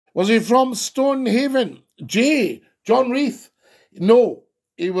Was he from Stonehaven? John Reith? No,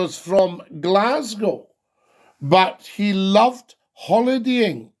 he was from Glasgow, but he loved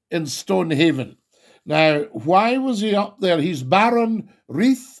holidaying in Stonehaven. Now, why was he up there? He's Baron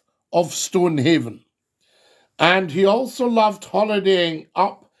Reith of Stonehaven. And he also loved holidaying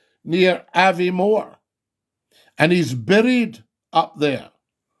up near Aviemore. And he's buried up there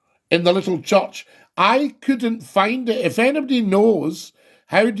in the little church. I couldn't find it. If anybody knows,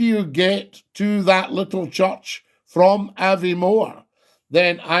 how do you get to that little church from Aviemore?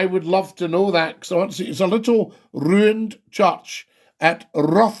 Then I would love to know that. So it's a little ruined church at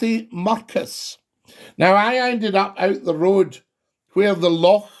Rothy-Marcus. Now, I ended up out the road where the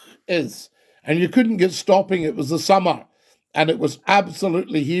loch is, and you couldn't get stopping. It was the summer, and it was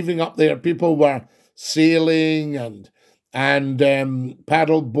absolutely heaving up there. People were sailing and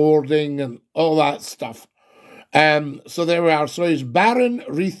paddle boarding and all that stuff. So there we are. So he's Baron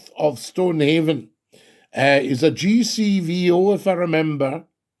Reith of Stonehaven. He's a GCVO, if I remember.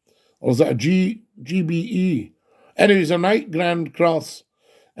 Or was it a GBE? Anyway, he's a Knight Grand Cross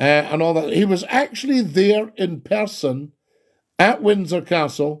and all that. He was actually there in person at Windsor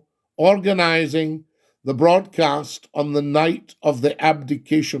Castle organising the broadcast on the night of the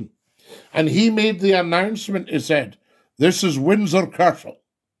abdication. And he made the announcement, he said, "This is Windsor Castle.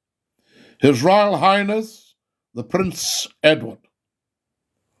 His Royal Highness, the Prince Edward."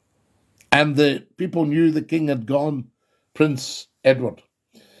 And the people knew the king had gone, Prince Edward.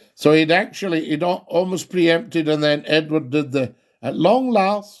 So he'd almost preempted, and then Edward did at long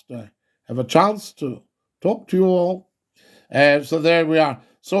last, I have a chance to talk to you all. So there we are.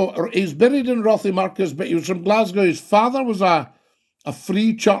 So he's buried in Rothy-Marcus, but he was from Glasgow. His father was a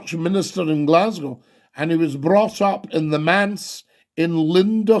free church minister in Glasgow, and he was brought up in the manse in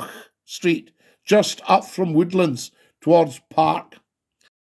Lindach Street, just up from Woodlands towards Park